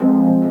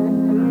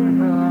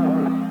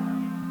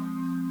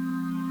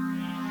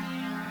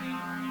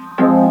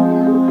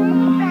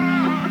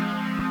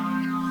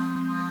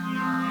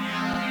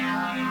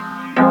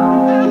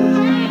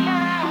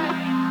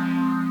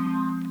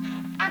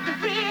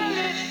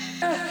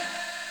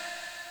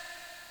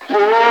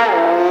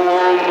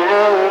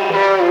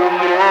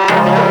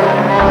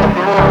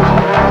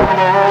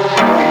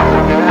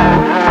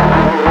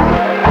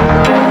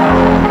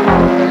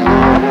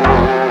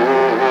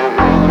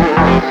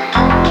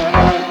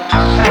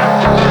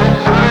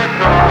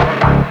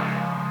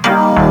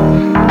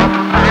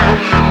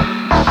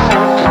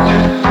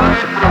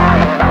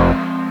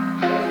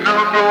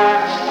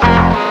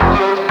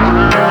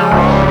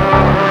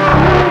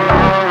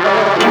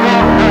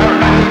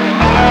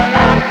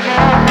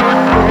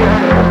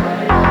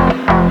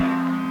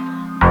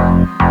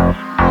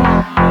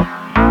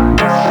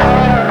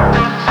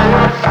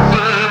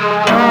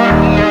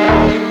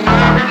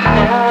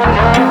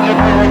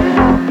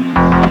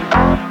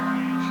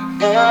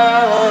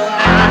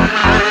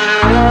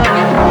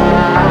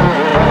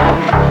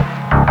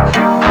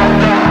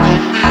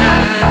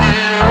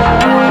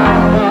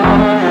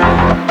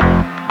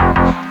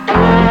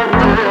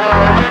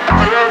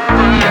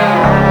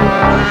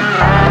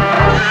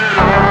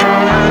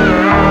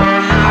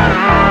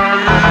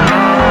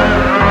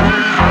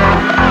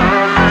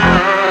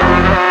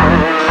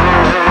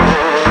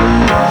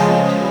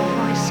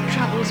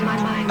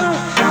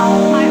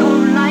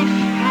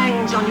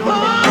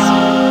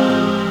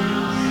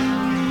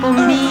For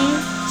me,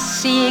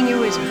 seeing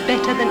you is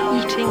better than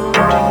eating or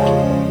drinking.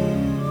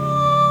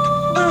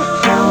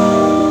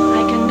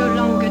 I can no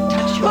longer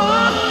touch your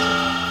heart.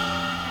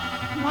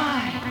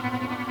 Why?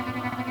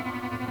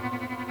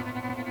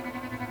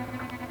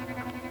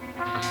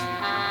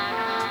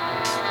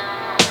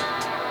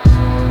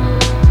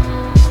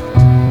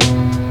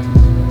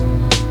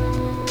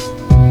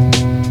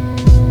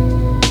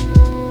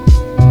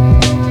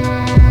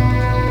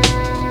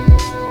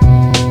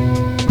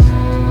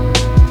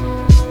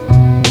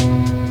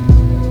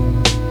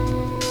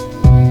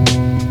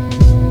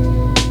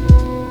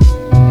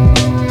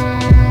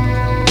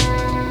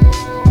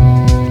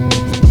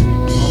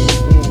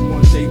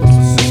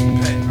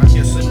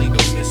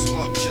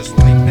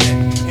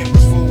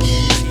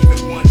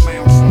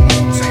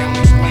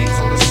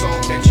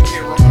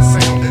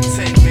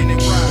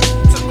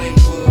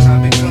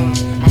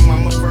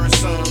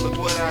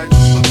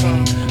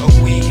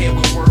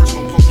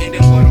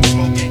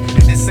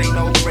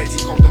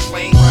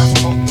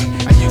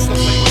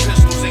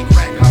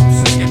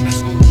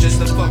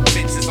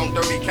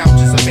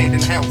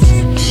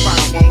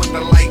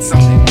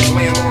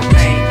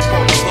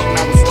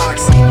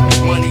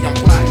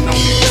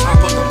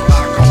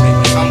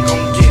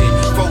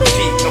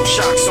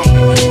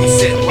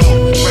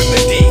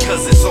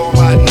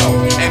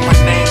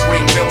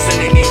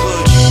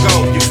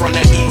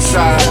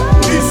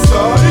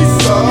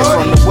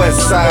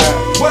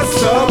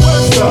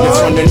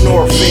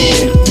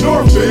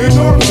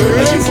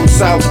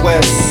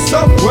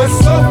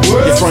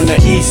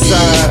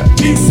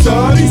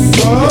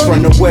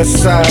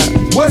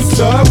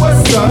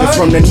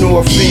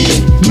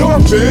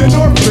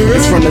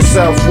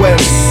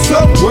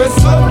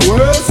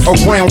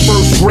 Around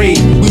first grade,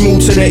 we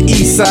moved to the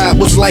east side.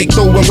 Was like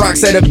throwing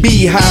rocks at a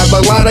beehive.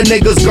 A lot of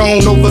niggas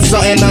gone over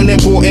something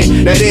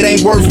unimportant that it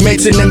ain't worth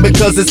mentioning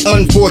because it's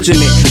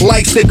unfortunate.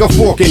 Like stick a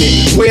fork in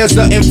it. Where's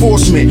the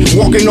enforcement?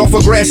 Walking off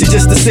of grassy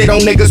just to sit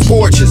on niggas'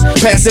 porches.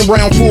 Passing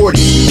round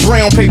 40s,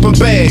 brown paper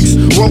bags.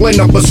 Rolling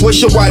up a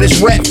swisher white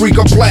as rat freak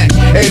or black.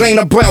 It ain't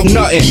about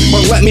nothing,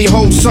 but let me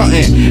hold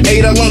something.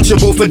 Ate a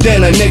Lunchable for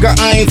dinner, nigga,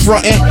 I ain't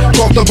frontin'.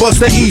 Caught the bus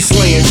to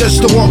Eastland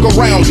just to walk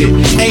around it.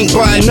 Ain't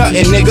buy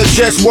nothing, nigga,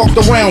 just walked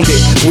around it.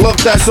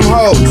 Looked at some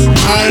hoes,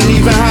 I ain't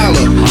even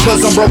holler,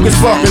 cause I'm broke as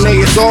fuck and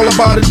it's all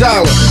about $1.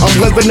 I'm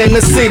living in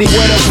the city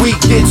where the weak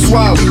get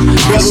swallowed.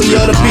 Belly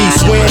of the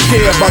beast, we don't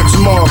care about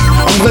tomorrow.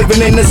 I'm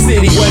living in the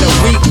city where the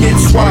weak get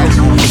swallowed.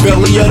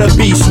 Belly of the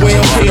beast, we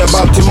don't care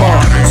about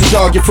tomorrow. So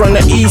dog, you from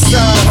the east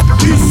side,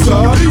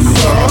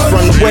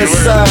 from the west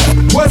side,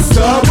 you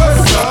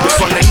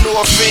from the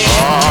north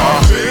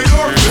end,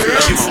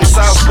 you from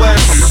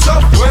southwest,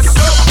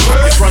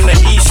 you from the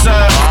east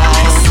side,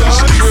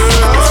 you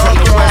from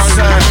the west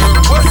side,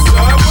 you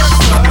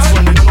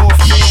from the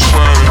north end,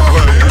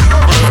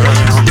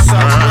 you from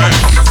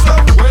southwest.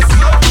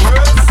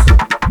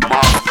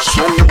 My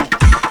soul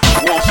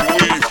wants to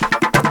leave,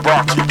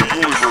 rock to the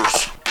universe.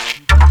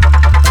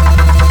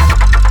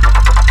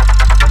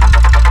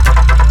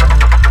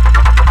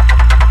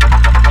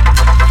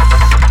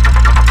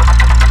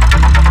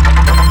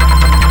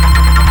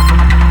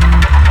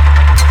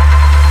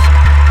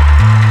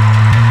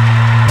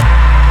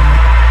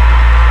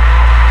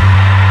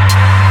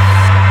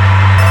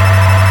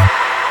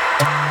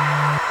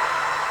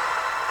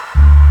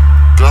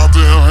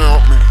 Goddamn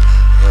help me,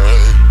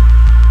 hey.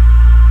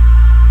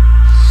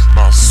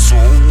 My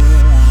soul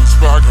is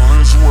back on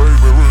its way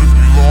where it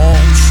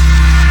belongs.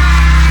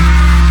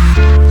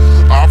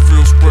 I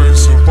feel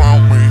space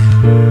around me,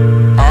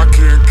 I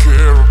can't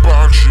care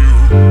about you.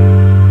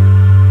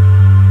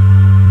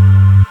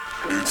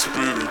 It's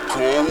bitter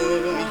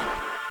cold,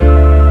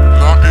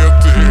 not yet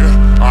there,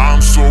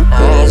 I'm so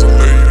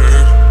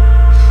isolated.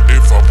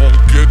 If I won't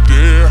get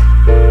there,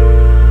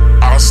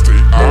 I'll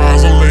stay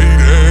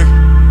isolated.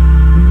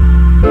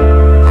 I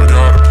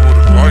gotta put a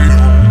light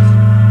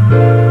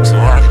on so I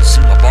can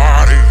see my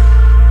body,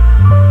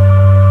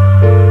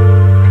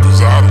 'cause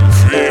I don't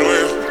feel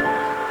it.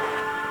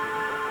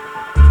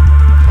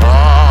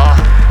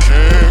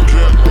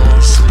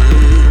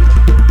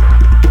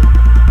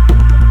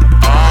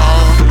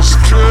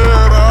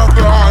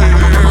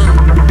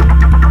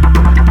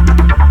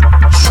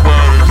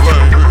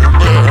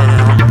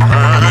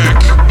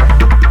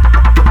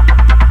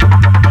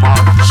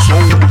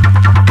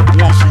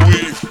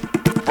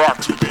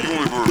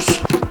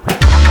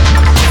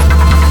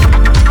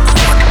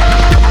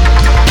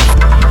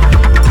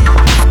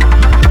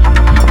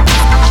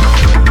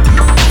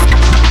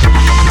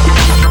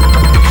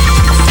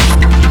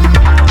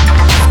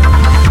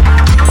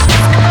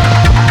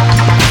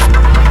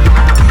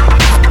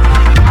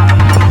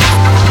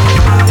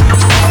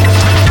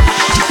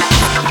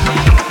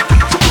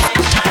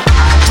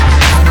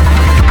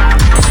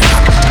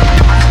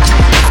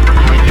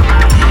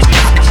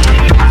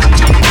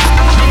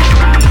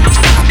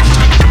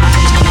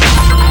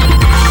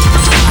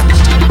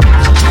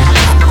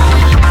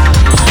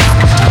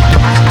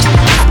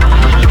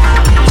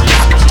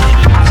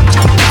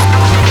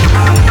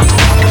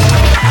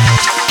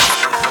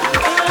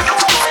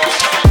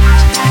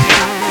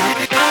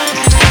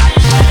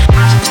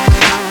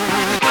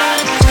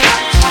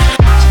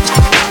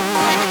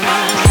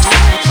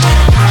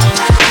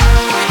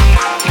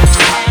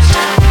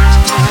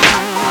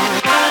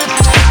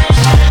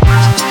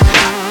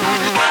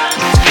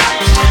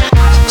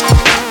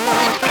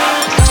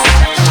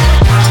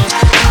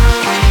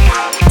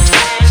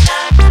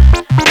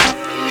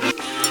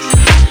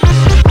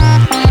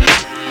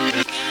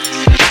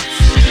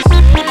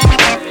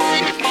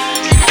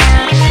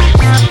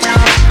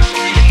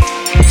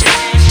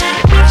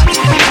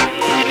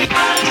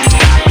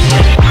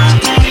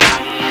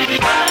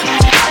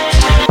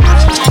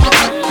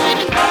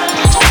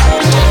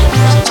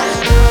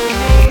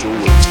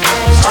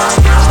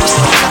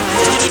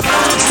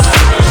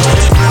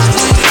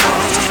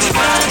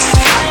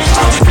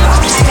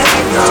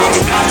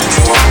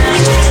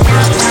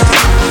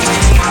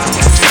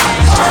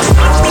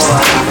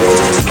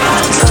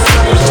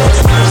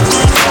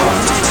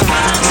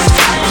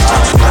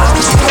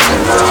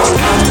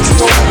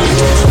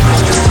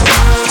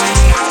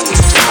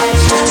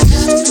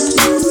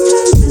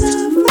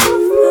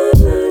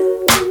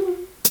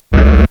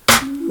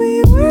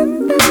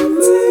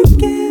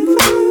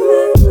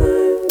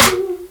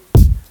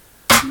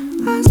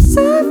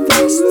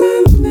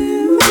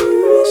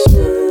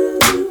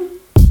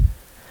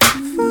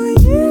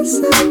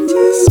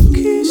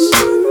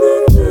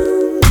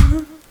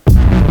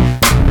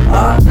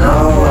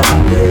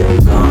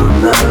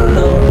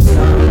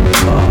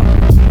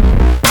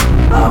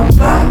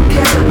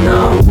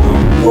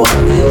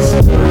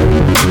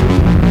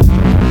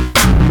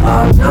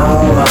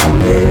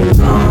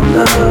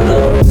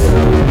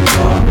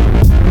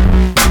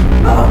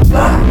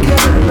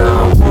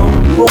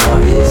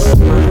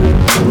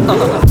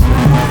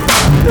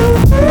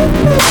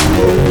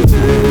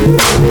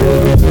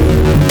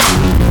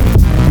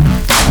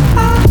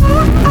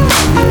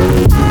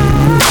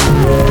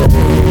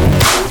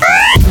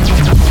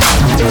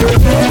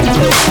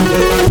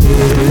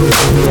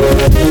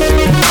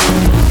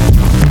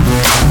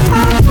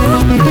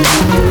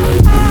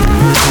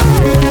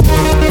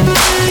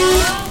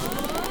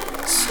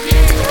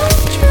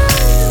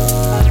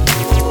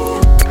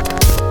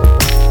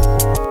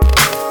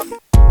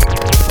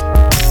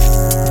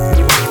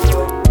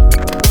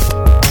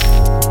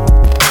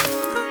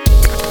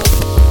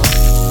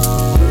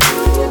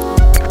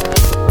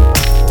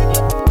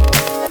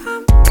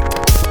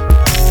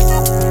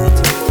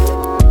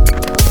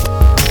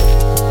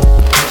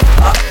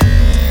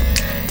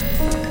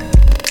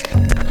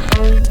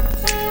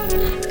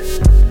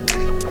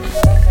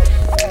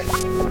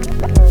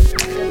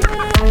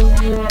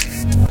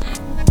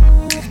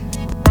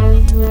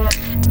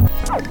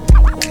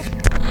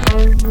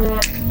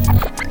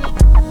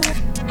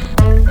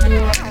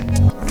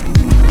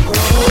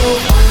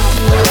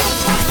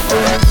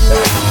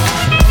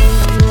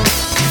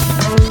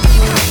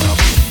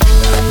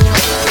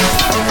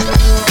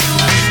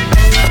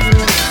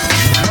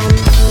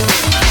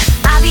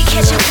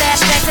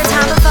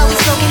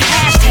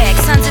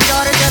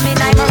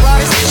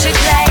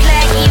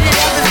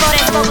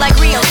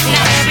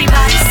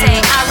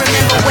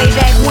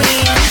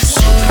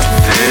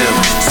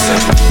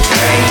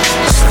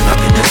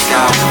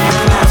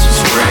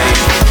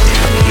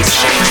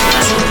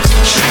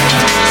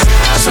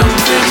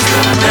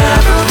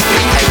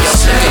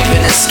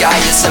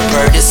 a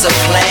bird, it's a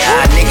player.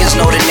 Niggas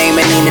know the name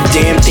and ain't a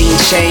damn thing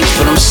changed,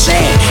 but I'm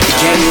saying the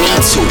game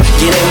need to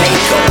get a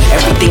makeup.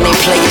 Everything they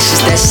play is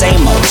just that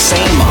same old,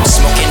 same old.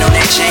 Smoking on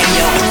that chain,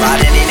 yo,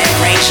 riding in that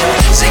Range, yo.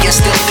 Ziggy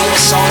still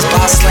doing songs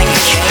by slinging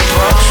cane,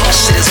 bro. That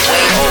shit is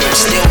way old,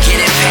 still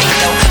getting paid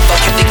though.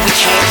 Fuck you think we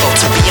came for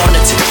to be on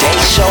the Today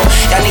Show?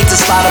 Y'all need to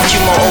slide a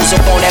few more O's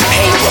up on that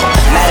payroll.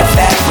 Matter of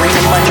fact, bring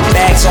the money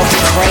bags off the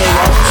crane,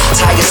 yo.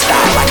 Tiger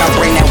style, like I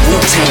bring that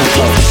Wu-Tang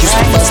flow. Used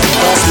to bust the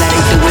bus, now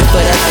they do it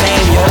for the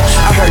fame, yo.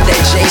 I heard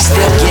that Jay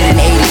still getting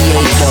 88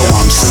 though.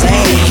 I'm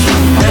saying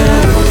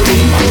never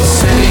be the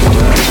same.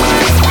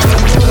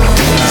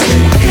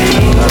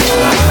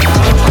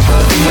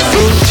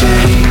 People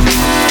change.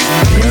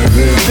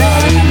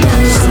 Everybody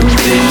knows some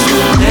things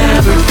will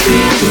never be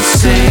the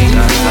same.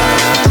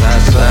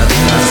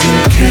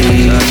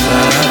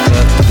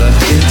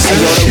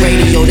 Ayo, the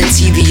radio, the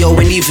TV, yo,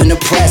 and even the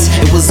press.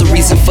 It was the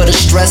reason for the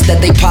stress that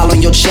they pile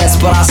on your chest.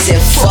 But I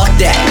said, fuck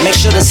that. Make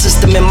sure the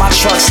system in my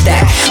truck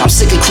stack. I'm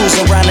sick of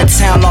cruising around the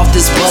town off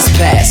this bus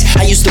pass.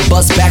 I used to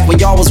bust back when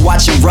y'all was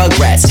watching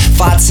Rugrats.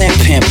 5'10"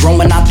 pimp,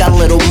 growing out that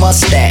little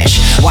mustache.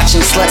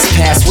 Watching sluts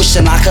pass,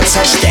 wishing I could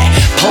touch that.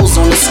 Pose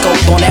on the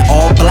scope on that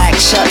all black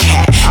Chuck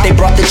hat. They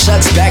brought the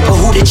Chucks back, but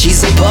who the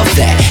G's above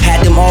that?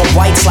 Had them all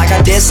whites like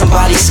I did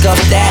somebody scuff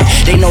that.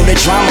 They know the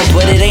drama,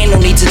 but it ain't no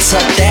need to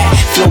tuck that.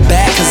 Feel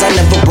bad cause I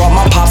never brought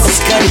my papa's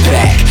gun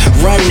back.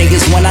 Run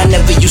niggas when I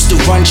never used to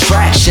run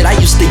track. Shit, I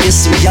used to get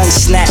some young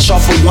snatch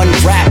off of one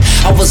rap.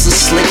 I was a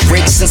slick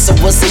Rick since I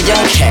was a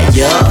young cat,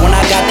 yeah. When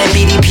I got that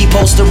BDP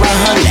poster, I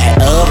hung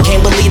that up.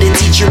 Can't believe the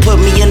teacher put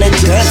me in a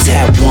gun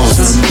tap once.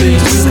 Some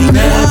things will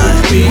never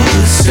be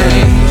the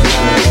same.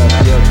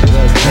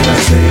 And I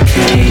say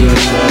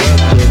change.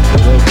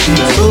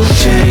 People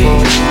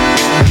change.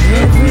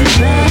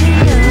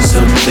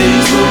 Some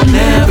things will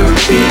never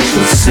be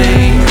the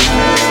same.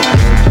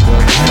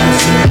 And I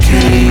say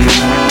change.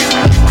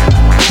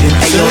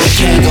 Ayo, the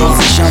Kangos,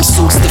 the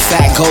jumpsuits, the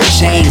fat gold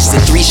chains,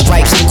 the 3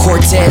 stripes, the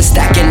Cortez,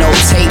 stacking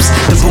old tapes,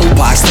 the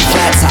boombox, the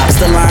flat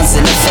tops, the lines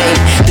in the fade,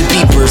 the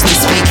beepers, the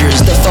speakers,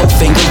 the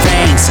 4-finger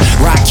rings,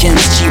 Rockins,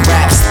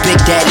 G-Raps, Big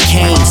Daddy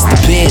Kanes, the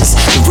Biz,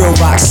 the real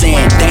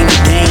Roxanne, Dana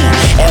Dane,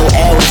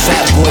 LL,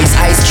 Fat Boys,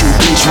 Ice Cube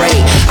and Dre,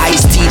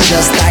 Ice-T,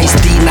 Just Ice,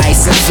 D,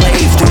 Nice and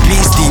Flav, the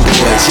Beastie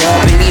Boys,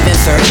 yup, and even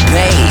Third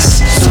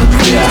Base. Some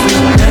things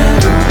will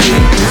never be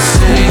the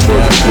same.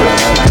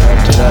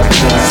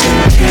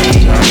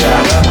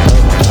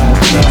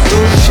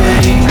 People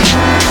change.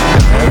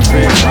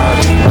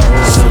 Everybody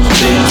knows some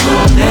things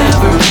will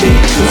never be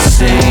the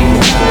same.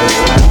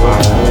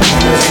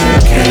 It's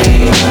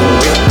okay.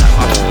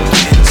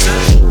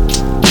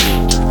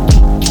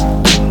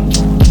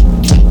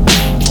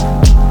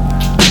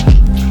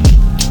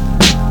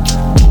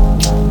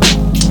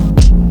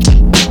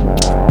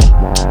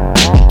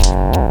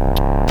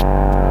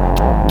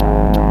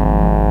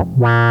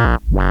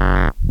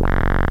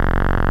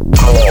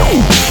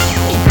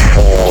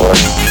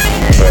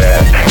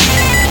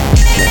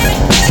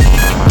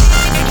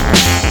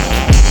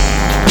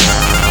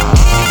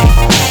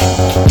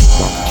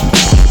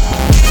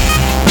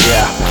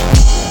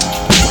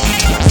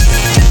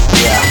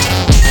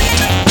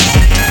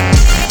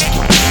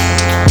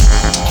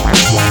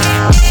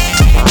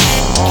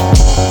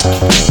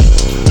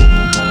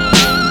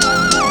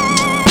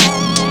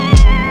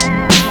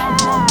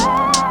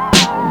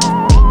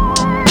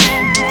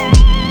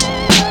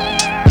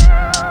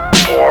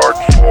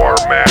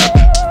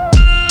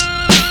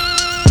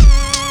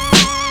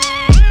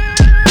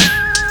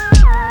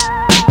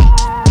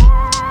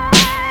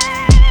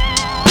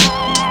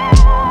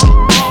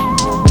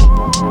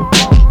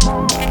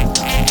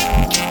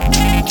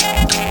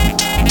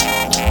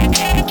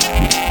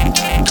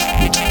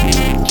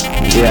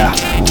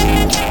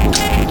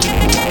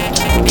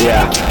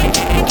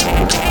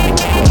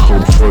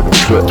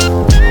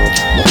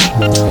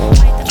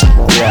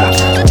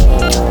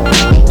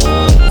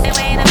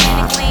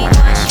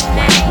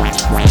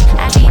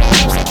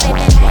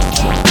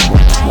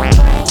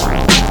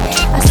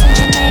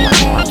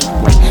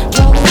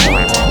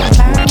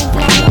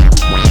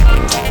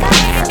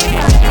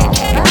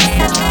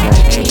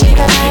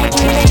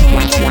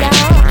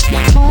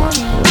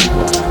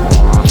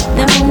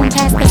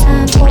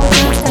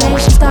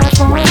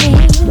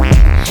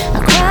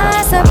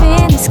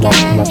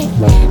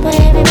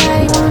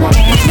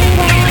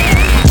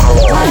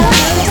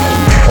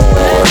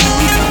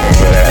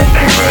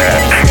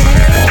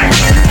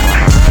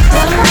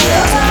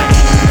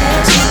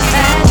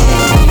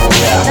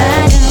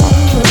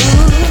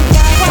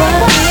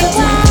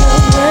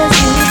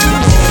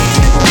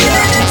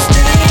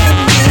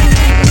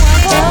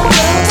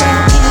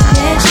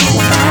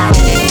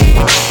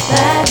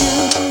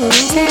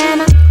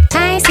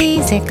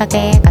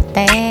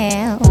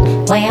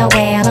 Well,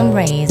 I'm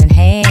raising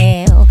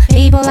hell.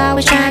 People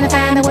always trying to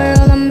find the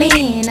world I'm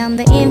in. I'm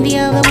the envy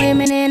of the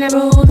women and I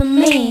rule the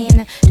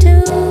men.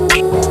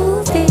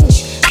 2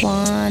 fish,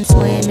 one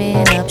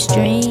swimming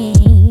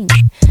upstream,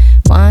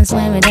 one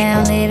swimming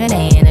down, living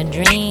in a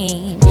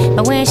dream.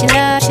 But when she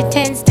loves, she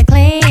tends to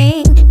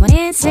cling. When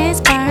incense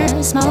burns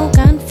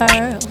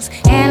unfurls.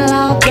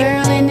 Analog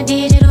girl in the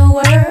digital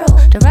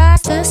world. The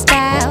roster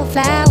style,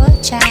 flower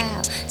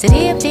child.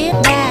 Zip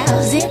dip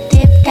dial, zip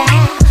dip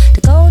dial.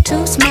 The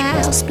go-to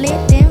smile,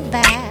 split them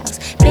vows.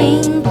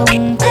 Bling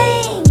boom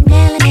bling,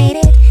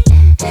 melanated.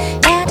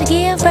 About to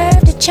give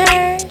birth to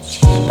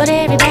church, but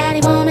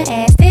everybody wanna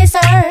ask this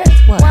earth.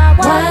 What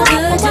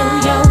good do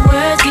your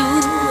words do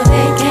if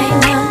they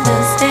can't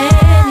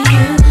understand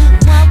you?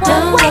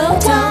 Don't go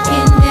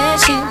talking that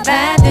shit,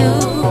 Badu,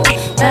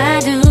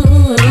 Badu.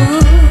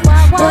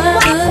 What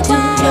good do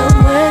your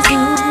words do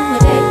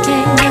if they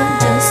can't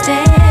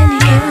understand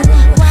you?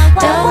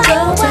 Don't go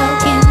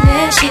talking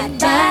that shit,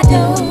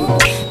 Badu,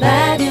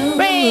 Badu.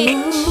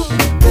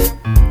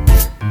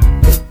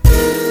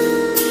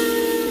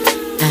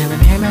 I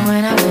remember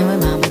when I went with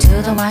mama to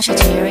the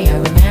washateria.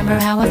 Remember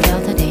how I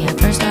felt the day I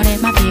first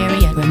started my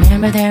period.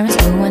 Remember there in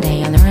school one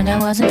day I learned I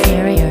was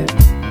inferior.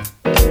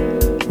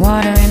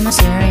 Water in my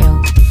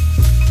cereal,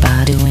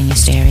 Badu in your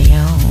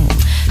stereo.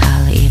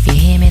 Holla if you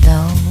hear me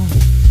though.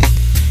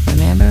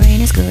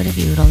 Remembering is good if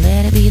you don't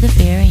let it be the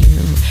fear in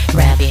you.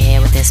 Wrap your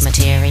head with this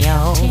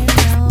material.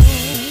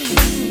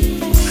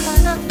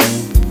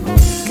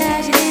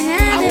 Cause you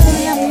didn't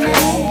do your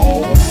man.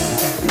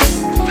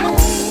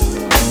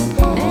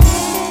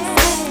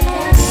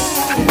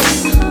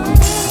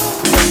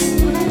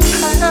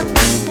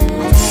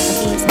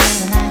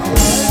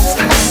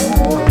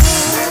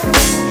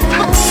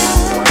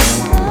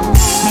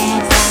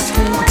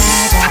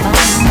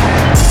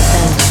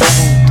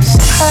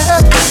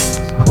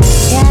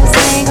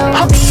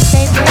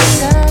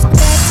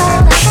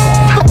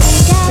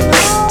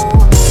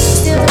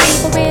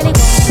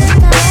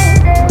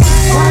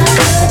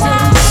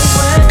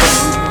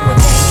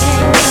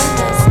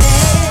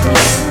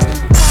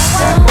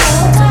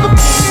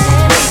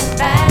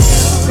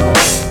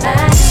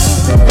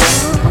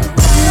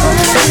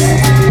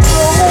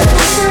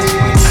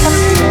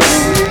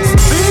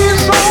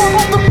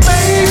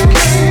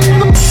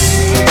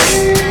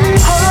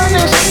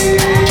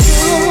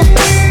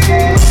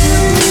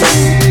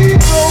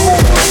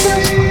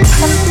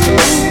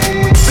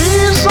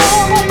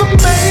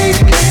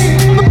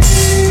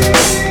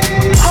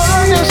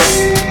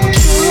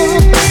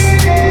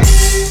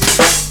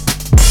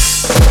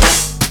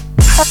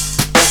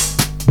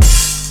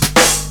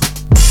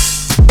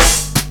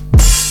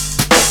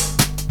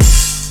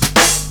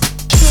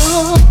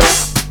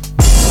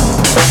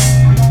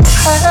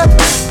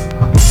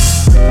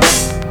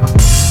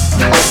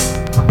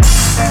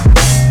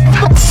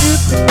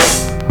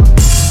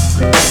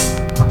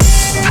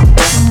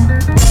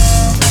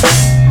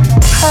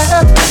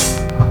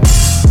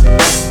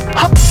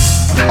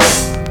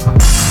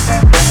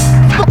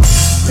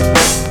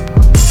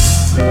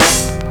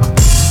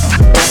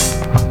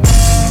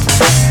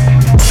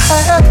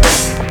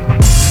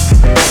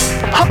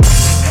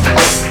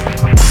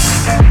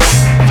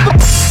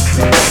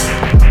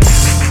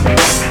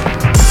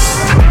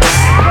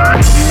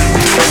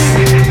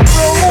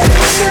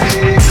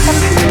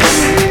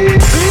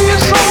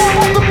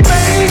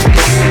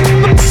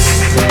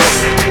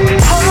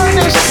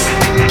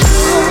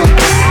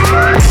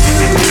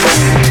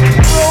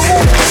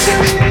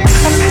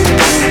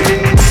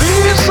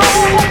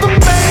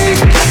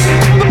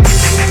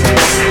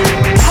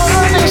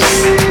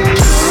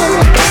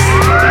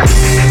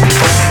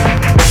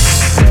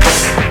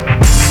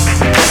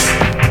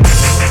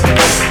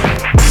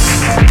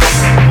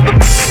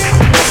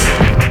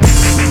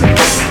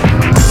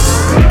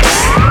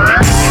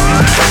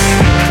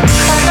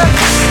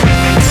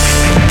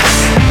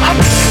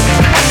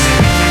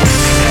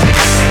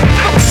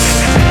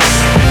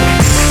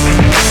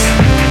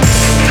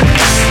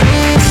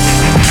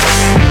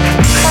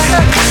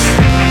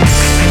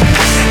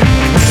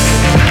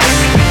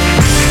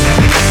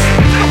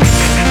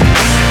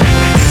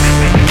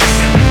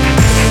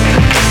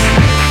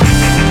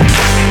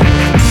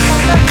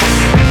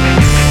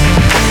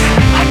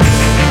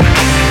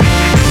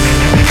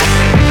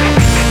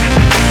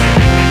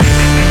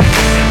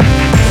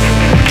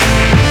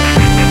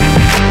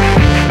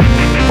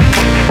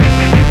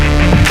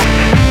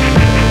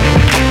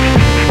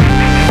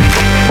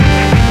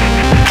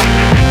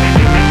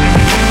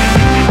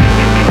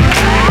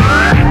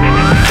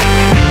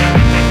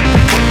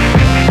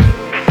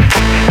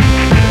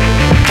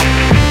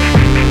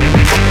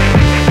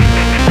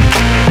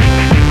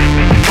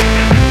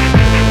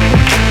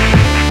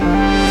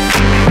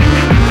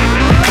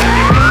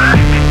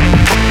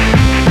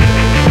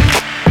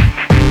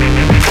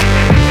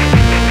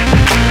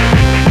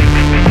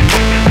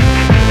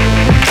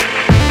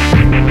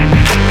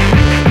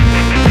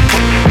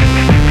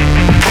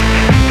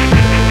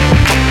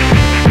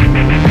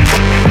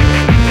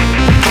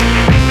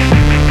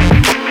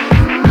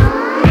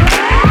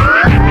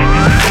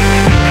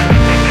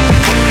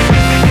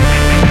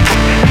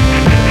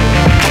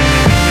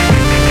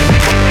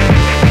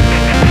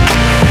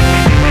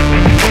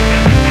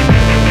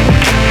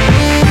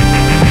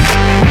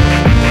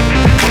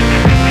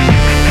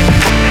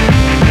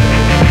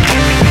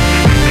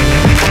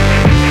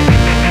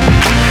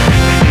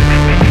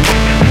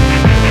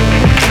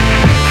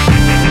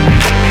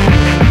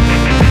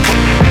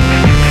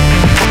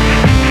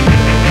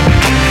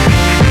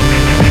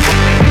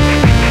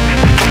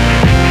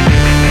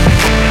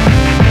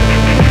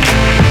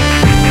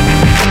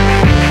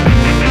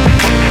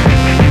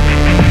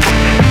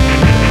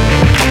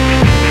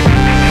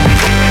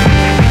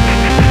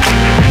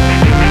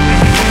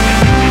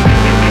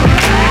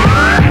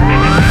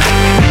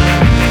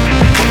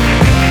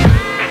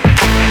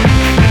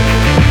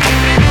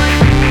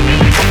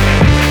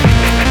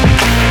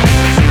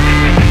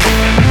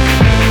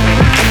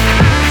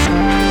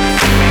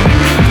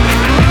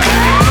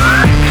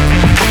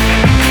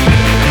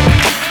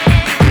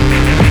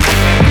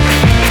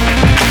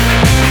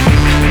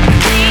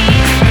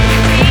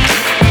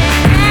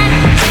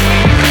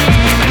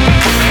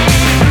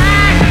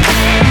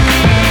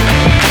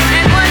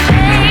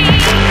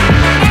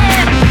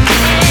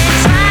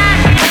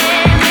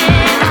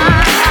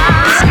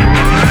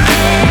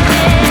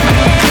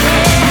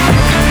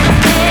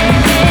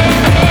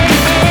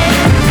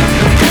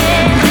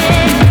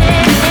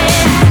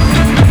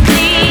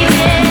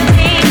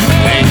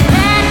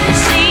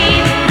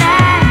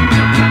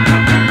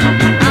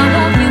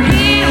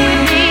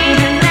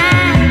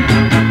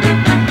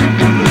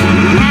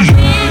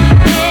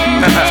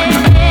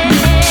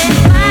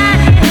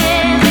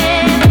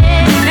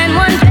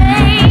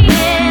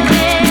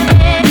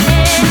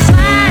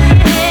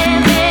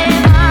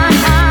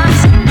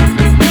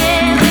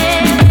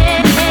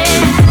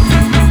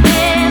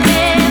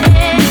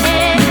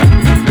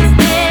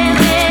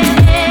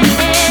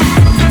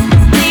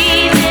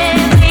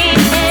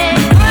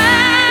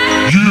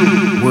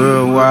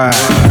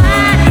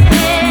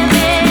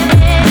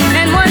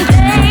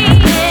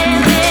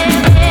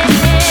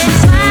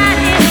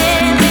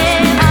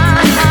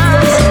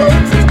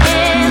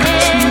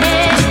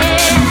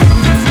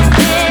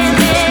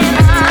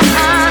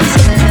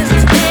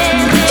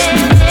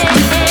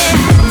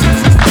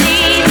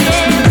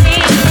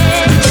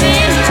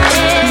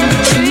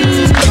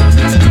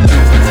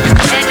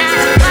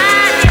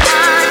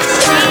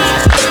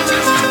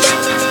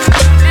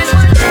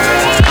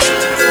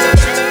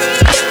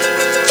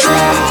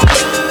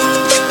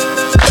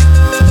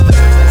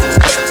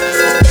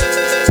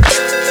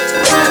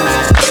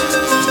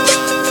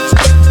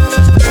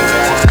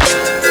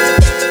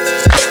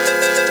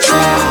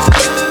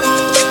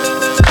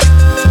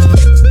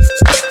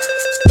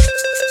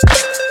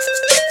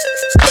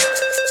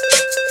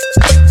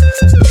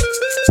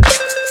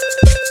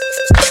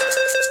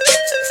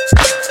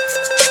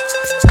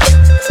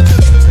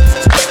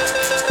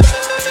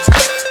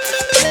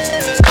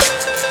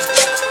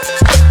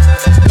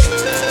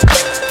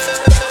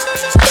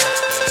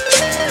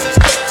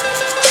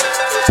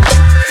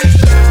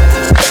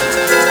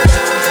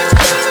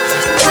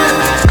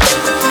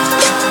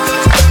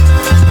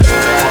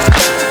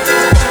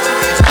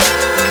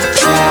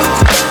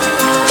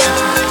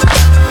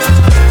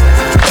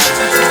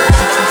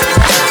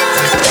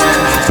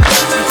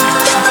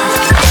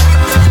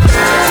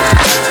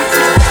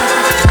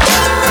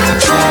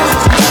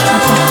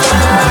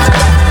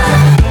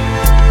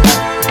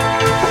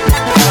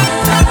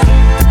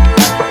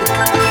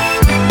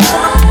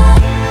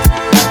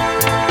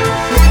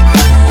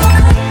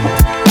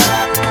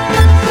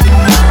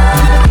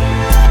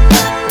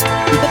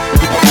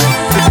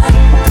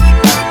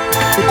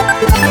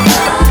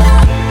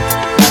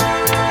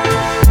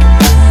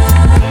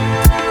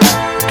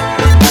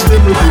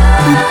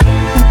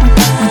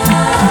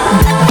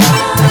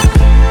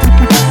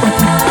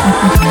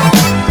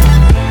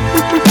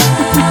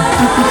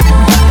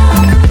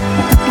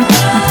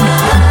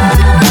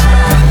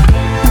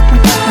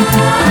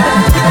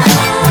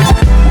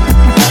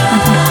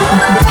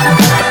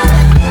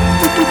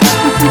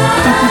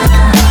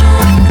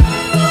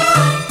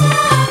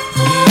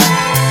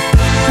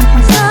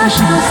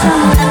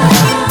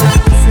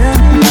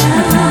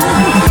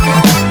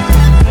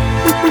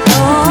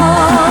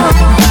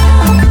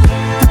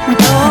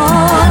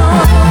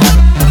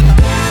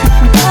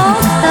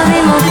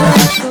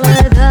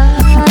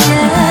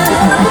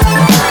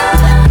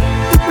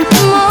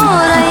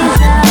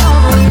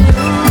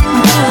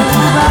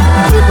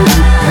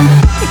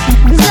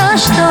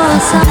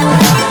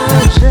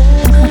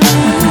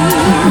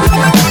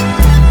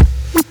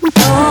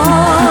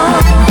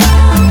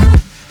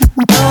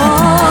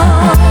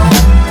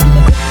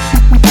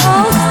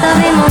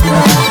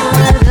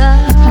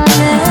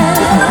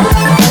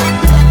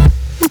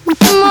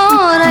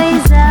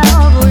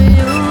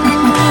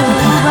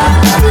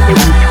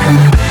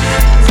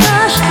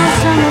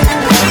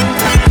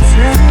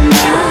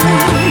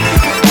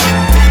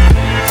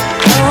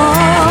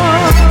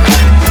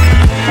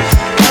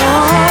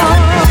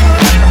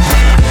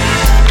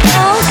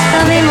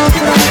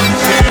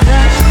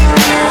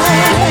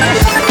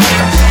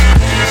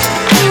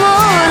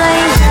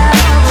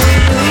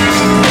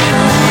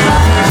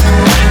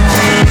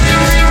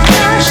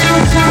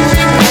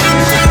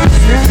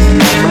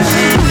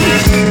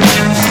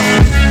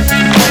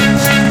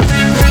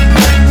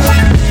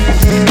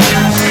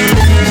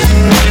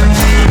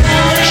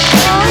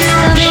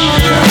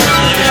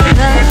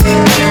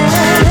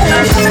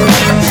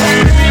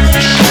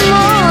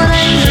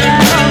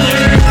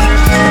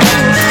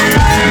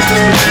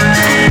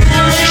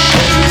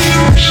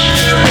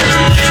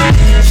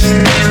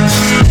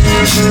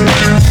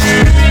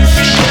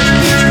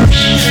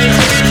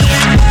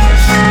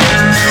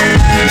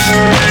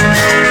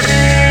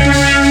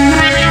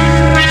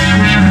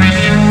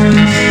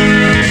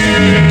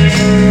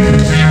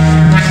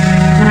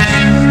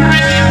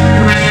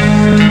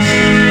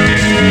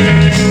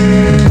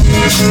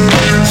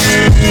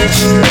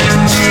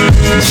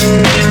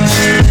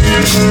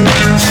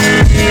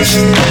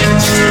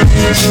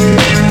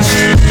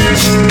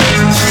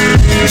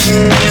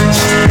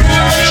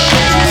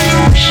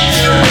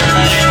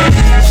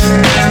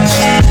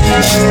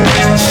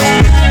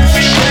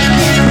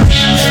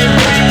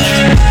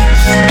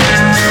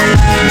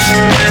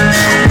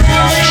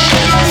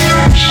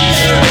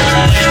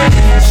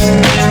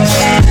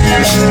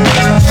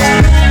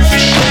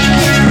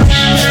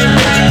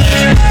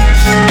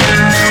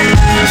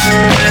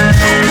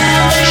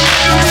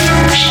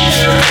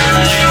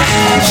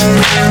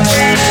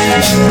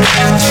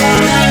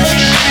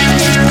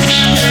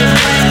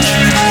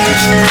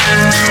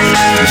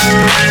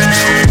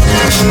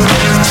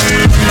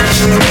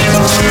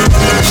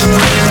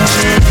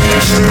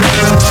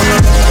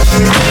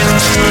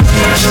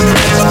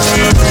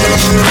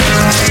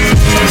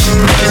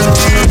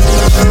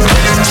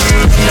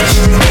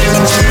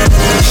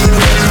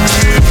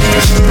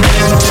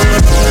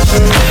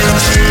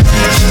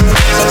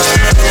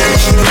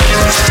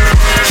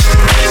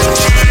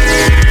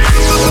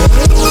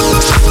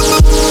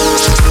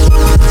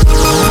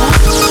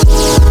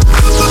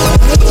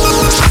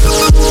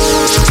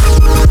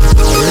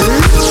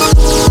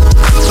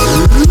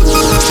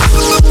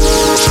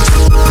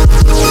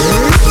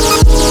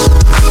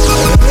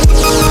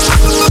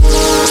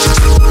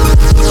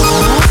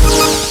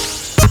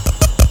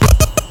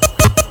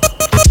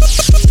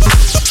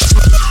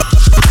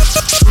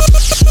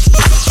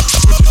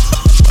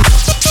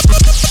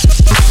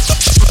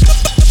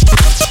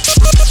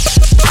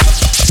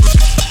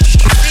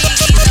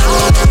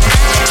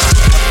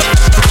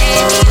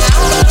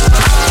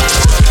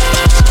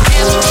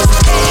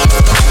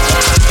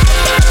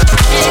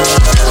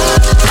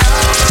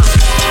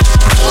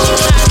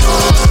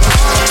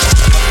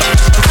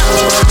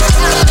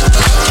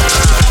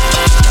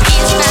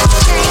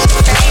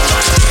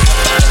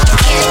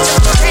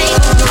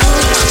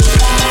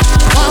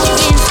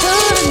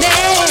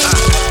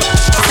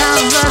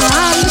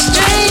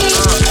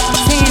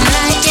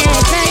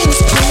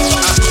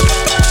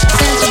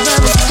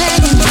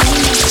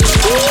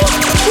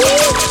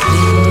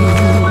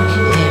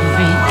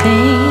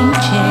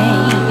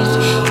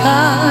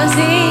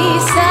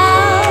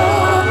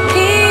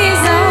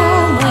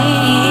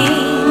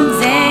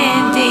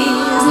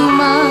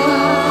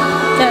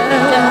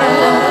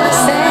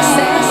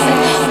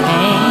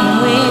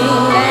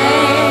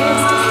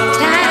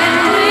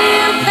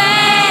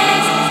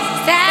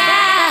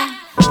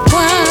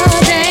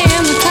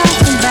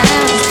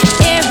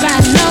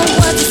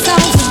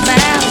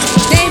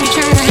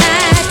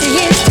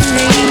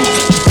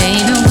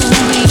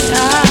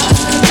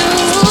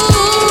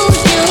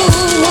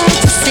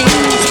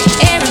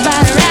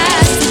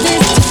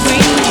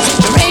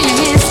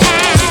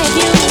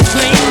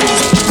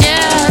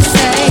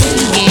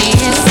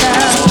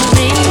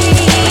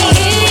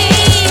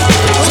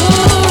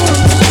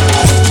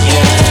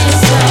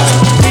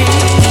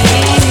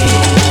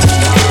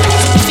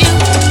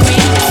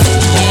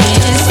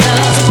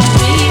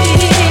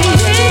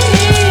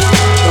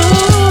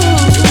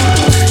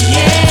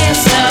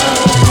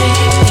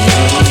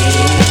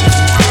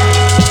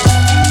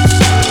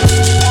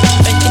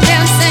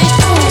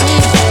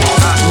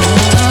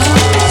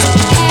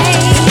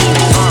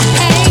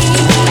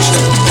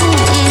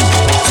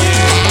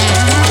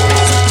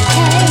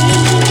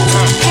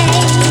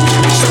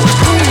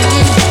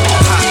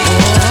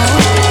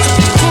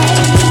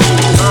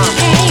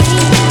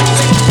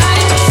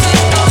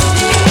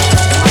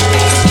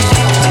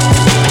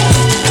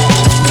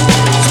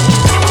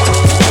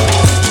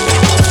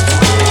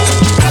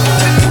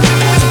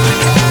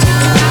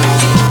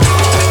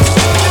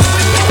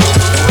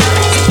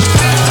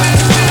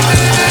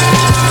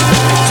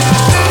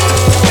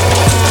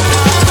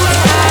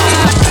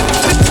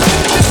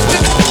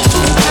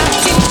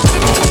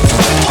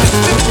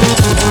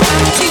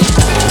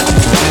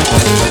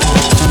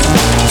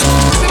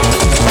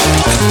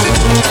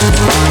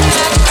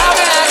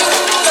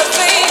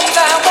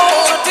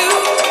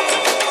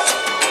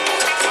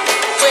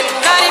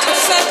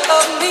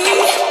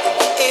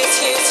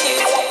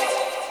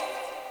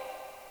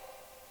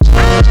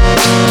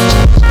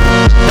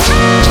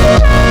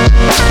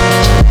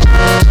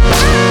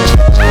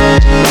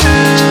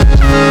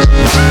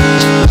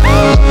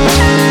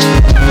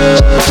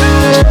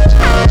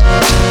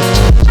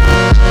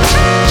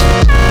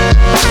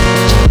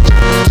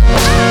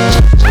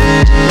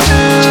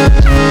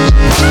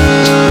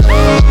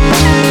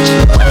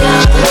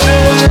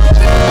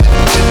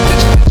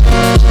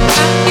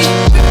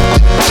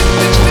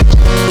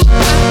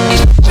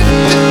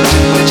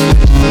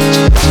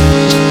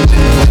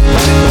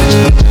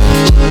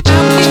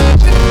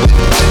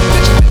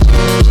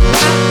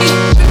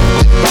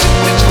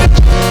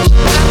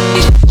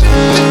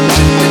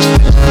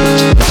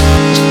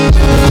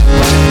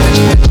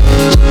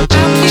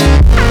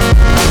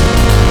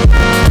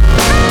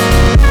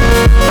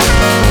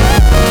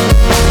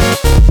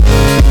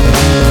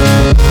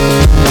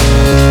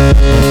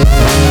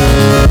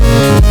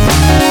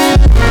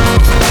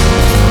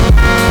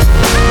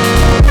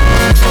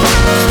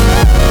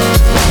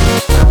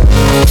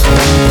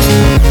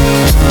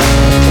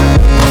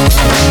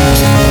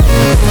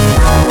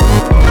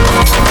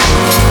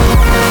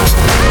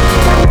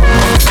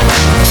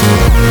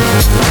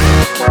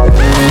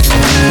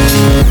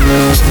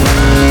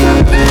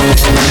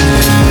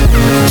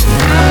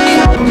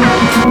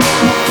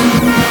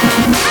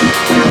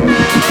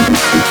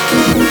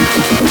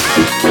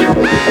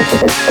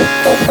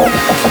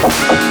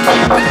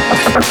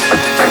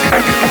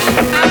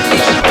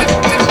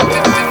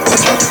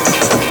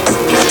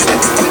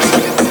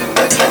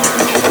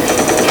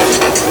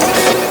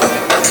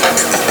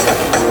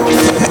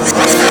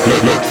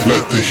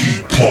 Let the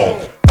heat pump.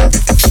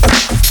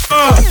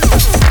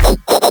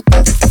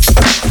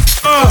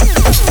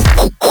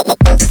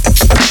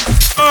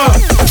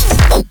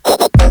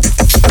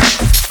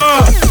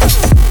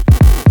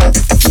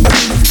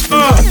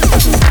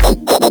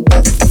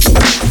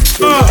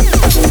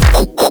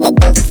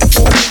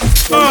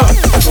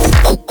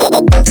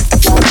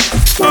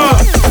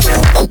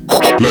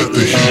 Let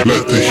the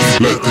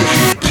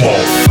heat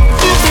pump.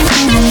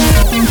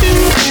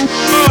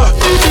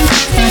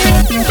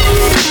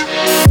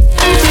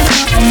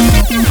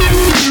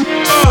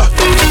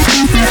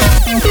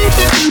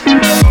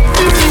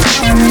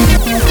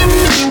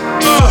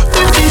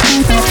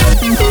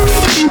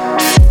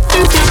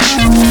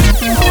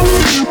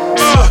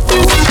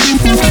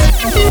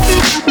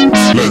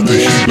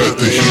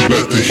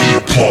 Let the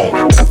heat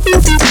pump.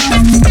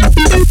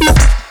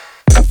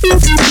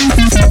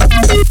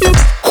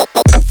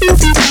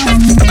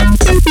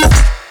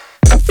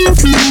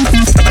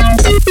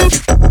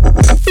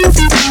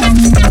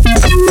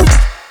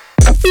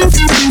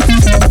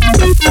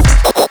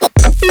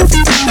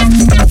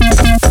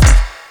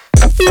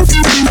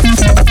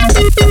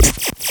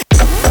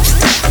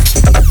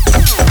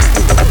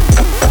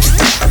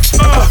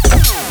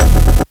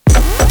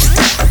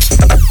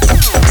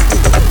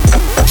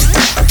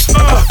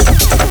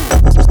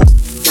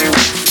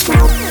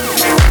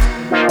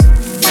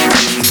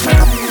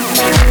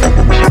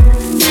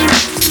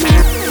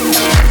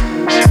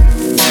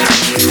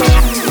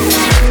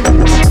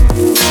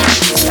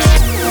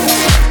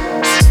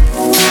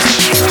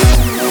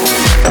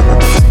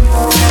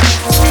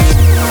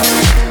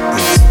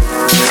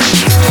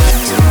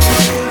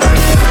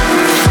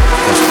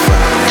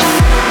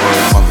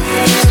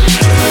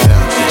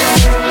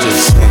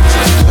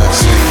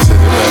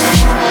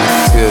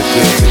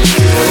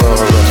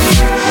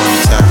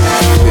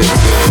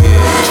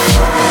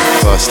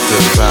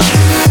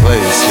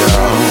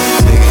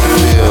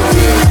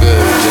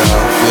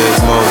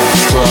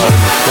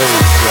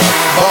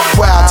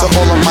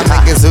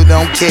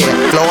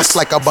 Floss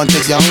like a bunch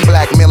of young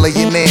black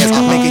millionaires,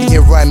 making it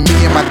run.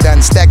 Me and my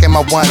done stacking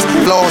my ones.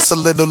 Floss a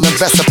little,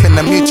 invest up in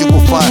the mutual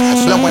fund.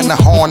 Blowing the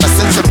horn, I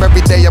sense of every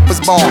day I was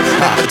born.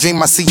 Never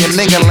dream I see a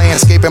nigga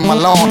landscaping my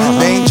lawn.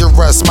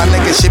 Dangerous, my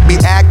nigga should be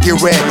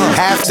accurate.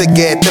 Have to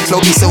get the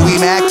flow be so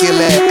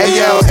immaculate. Hey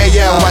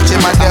yo,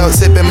 watching my dough,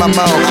 sipping my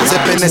mo,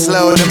 sipping it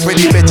slow. Them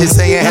pretty bitches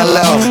saying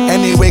hello.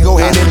 Anyway, go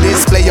ahead and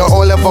display your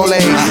olive oil.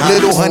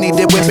 Little honey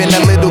dip whipping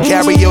a little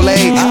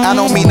cabriolet. I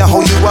don't mean to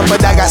hold you up,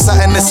 but I got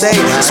something to say.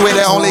 Swear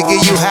to only give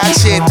you hot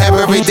shit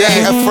every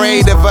day.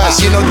 Afraid of us,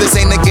 you know this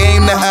ain't a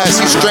game to us.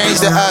 You strange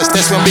to us,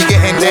 that's when we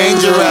getting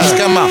dangerous.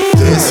 Come on.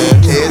 This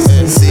is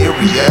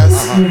serious.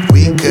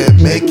 We could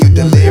make you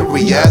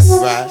delirious.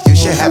 You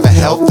should have a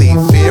healthy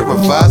fear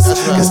of us,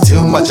 cause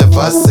too much of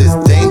us is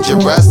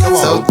dangerous.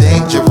 So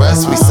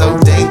dangerous, we so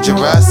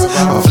dangerous.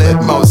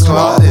 Flip mode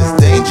squad is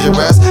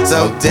dangerous.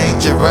 So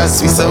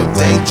dangerous, we so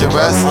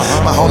dangerous.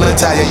 My whole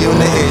entire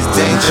unit is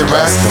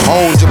dangerous.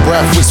 Hold your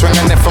breath, we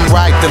swinging it from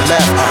right to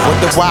left. With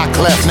the wide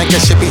cleft, nigga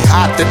should be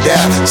hot to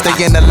death.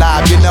 Staying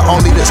alive, you know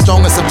only the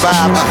strongest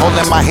survive.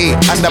 Holding my heat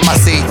under my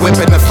seat,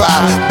 whipping the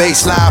fire.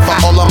 Baseline for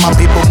all of my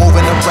people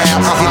moving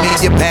around. You need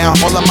your pound,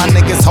 all of my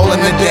niggas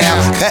holding it down.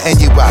 Cutting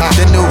you out,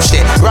 the new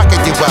shit,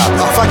 rocking you out,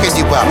 fucking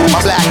you up.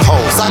 My black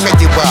hole, sucking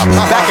you up.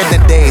 Back in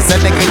the days, a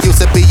nigga used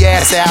to be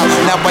ass out.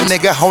 Now a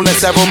nigga holding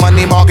several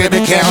money market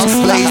accounts.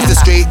 Blaze the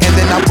street, and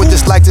then I would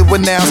just like to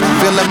announce.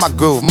 Feeling my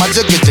groove, my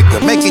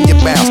jigga, making you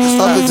bounce.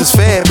 Others is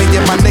fair, me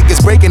and my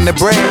niggas breaking the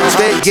bread.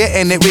 Stay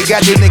getting it, we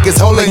got you niggas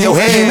holding your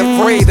head.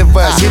 Afraid of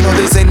us, you know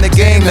this ain't the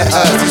game to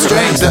us. You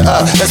strange to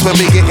us, that's when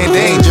we getting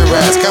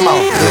dangerous. Come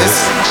on. This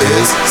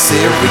is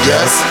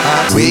serious.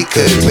 We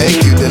could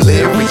make you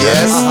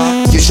delirious.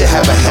 You should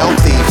have a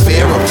healthy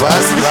fear of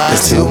us,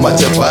 cause too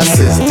much of us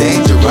is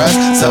dangerous.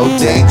 So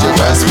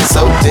dangerous, we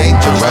so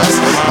dangerous.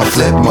 My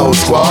flip mode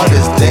squad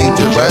is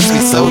dangerous. We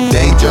so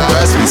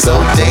dangerous, we so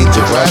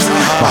dangerous.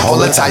 My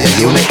whole entire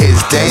unit is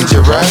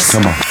dangerous.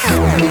 Come on.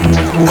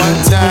 One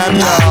time,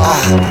 y'all,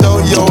 throw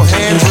your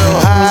hands real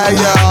high,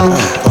 y'all.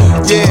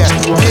 Yeah,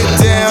 get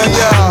down,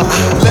 y'all.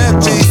 Let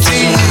me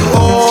see you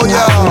all,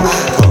 y'all.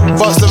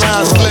 Bust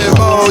around, flip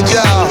mode,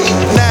 y'all.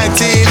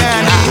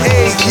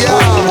 1998,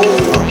 y'all.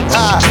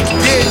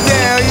 Get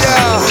down,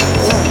 y'all.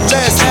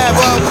 Let's have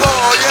a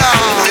ball,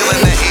 y'all.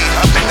 Feeling the heat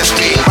up in the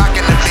street,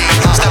 rocking the beat.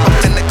 Step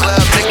up in the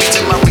club, take you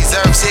to my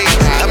reserve seat.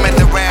 Coming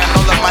around,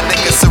 all of my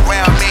niggas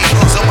surround me.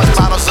 So much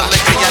bottles of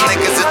liquor, y'all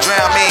niggas will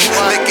drown me.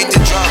 Licking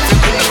your trunk,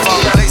 flipping the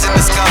funk, blazing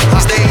the skunk.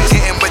 Stay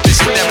hitting with this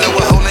shit that blow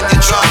a hole in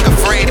your trunk.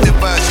 Afraid of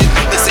us, you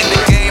know this ain't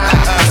the game.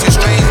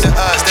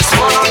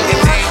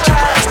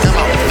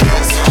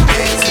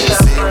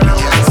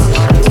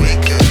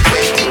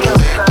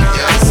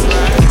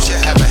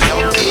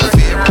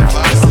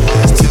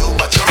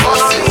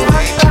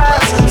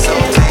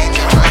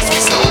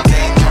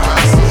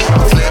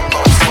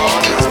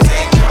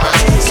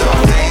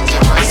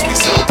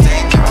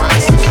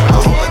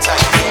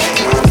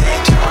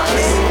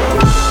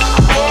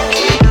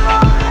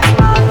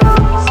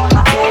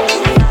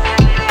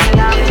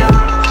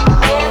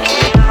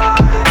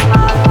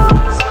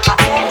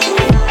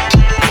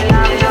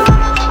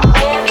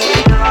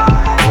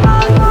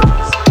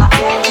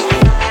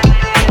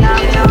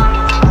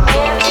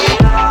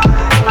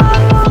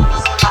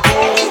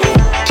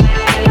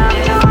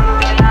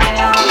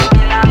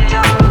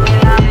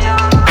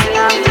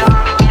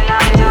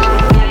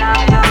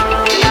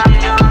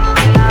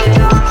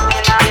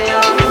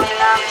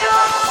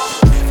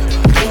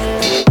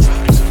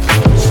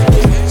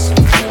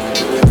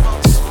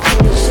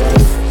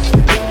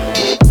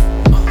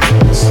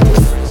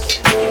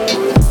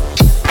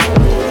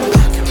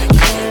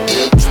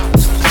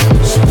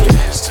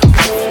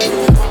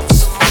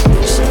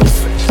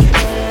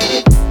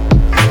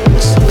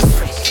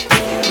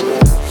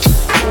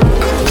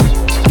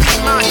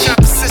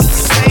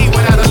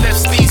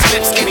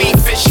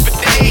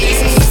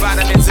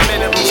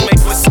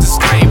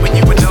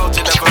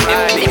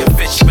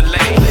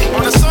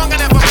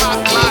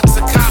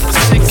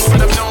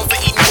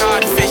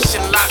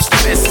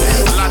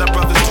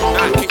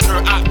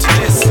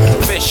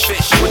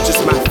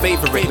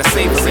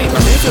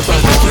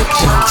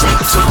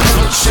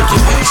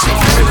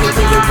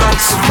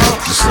 want some more.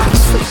 You saw the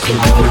freak in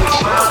you.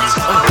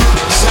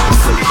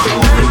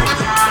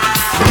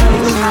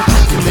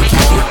 I can make you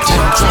get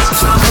down, drop to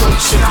the floor,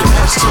 shake your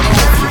ass to me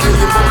if you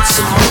really want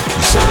some more.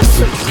 You saw the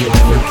freak in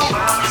you.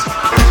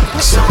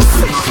 You saw the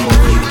freak in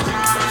you.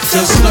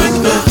 Just like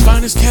the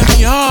finest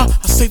caviar,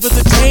 I savor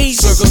the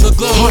taste. Circle the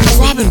glow, heart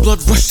throbbing, blood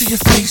rush to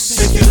your face.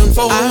 Take it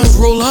unfold, eyes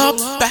roll up,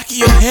 back of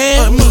your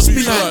head. It must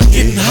be like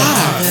getting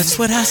high. That's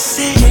what I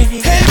say.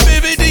 Hey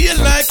baby, do you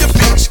like a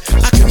beach?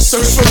 I can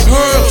search for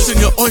pearls in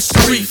your oyster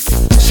reef.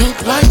 Chunk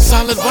white,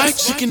 solid white,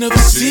 chicken of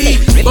the sea.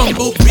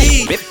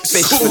 Bumblebee,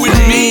 go with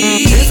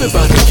me.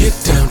 Everybody get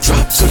down,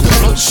 drop to the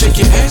floor, shake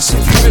your ass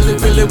if you really,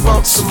 really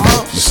want some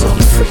more. You saw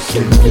the freak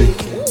in me.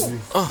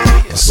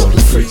 I saw the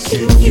freak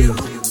in you.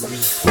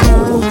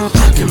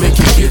 I can make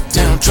you get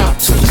down, drop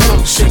to the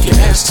floor, shake your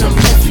ass, tell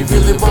me if you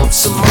really want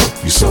some more.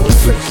 You saw the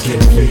freak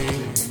in me.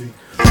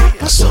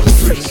 I saw the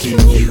freak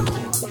in you.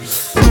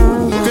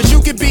 Cause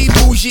you can be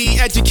bougie,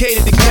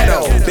 educated, and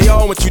ghetto. They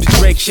all want you to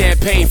drink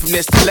champagne from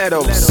their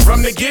stilettos.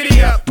 From the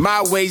giddy up,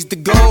 my way's to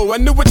go. I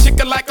knew a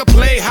chicken like a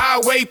play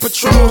highway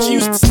patrol. She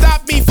used to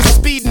stop me for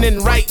speeding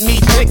and write me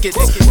tickets.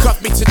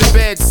 Cuff me to the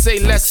bed, say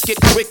let's get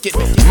wicked.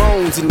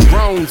 Moans and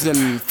groans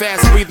and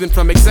fast breathing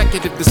from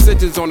executive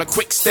decisions on a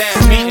quick staff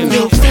meeting.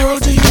 Yo, Pharaoh,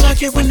 do you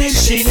like it when they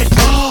shave it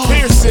all?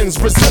 Piercings,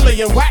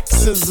 Brazilian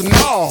waxes and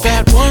all.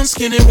 Fat ones,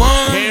 skinny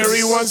ones,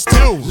 hairy ones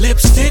too.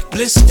 Lipstick,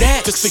 bliss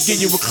stacks. Just to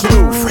give you a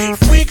clue.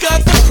 We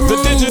got the crew.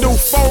 The digital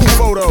phone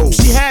photos.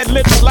 She had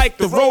lips like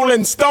the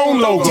Rolling Stone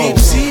logo. Deep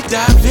sea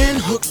diving,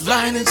 hook,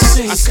 line, and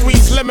sink. I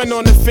squeeze lemon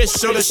on the fish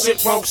so the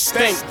shit won't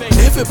stink.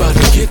 Everybody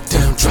get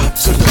down, drop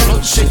to the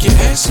floor, shake your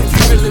ass if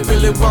you really,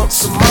 really want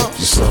some more.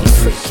 You saw the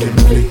freak in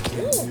me.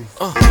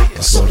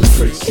 I saw the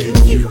freak in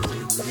you.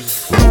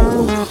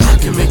 I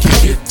can make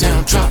you get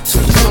down, drop to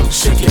the floor,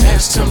 shake your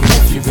ass, tell me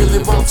if you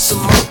really want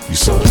some more. You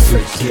saw the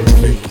freak in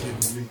me.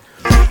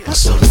 I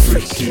saw the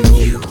freak in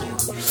you.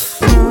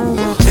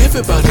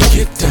 Everybody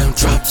get down,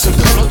 drop to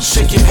the floor,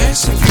 shake your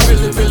ass if you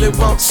really, really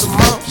want some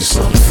more. You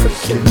saw the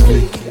freak in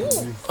me.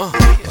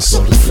 I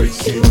saw the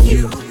freak in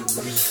you.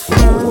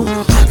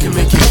 I can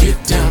make you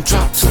get down,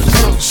 drop to the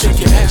floor, shake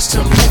your ass,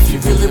 tell me if you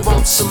really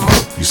want some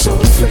more. You saw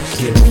the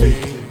freak in me.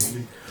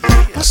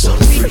 I saw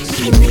the freak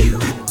in you.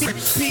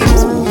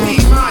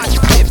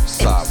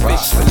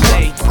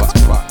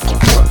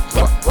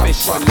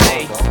 Fish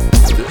fillet.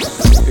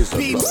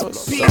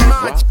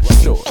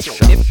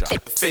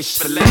 Fish fillet. Fish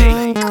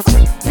fillet.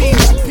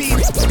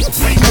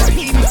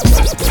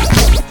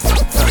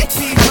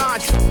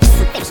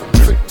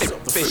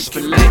 Fish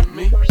fillet.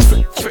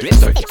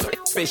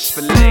 Fish fillet. Fish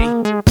fillet.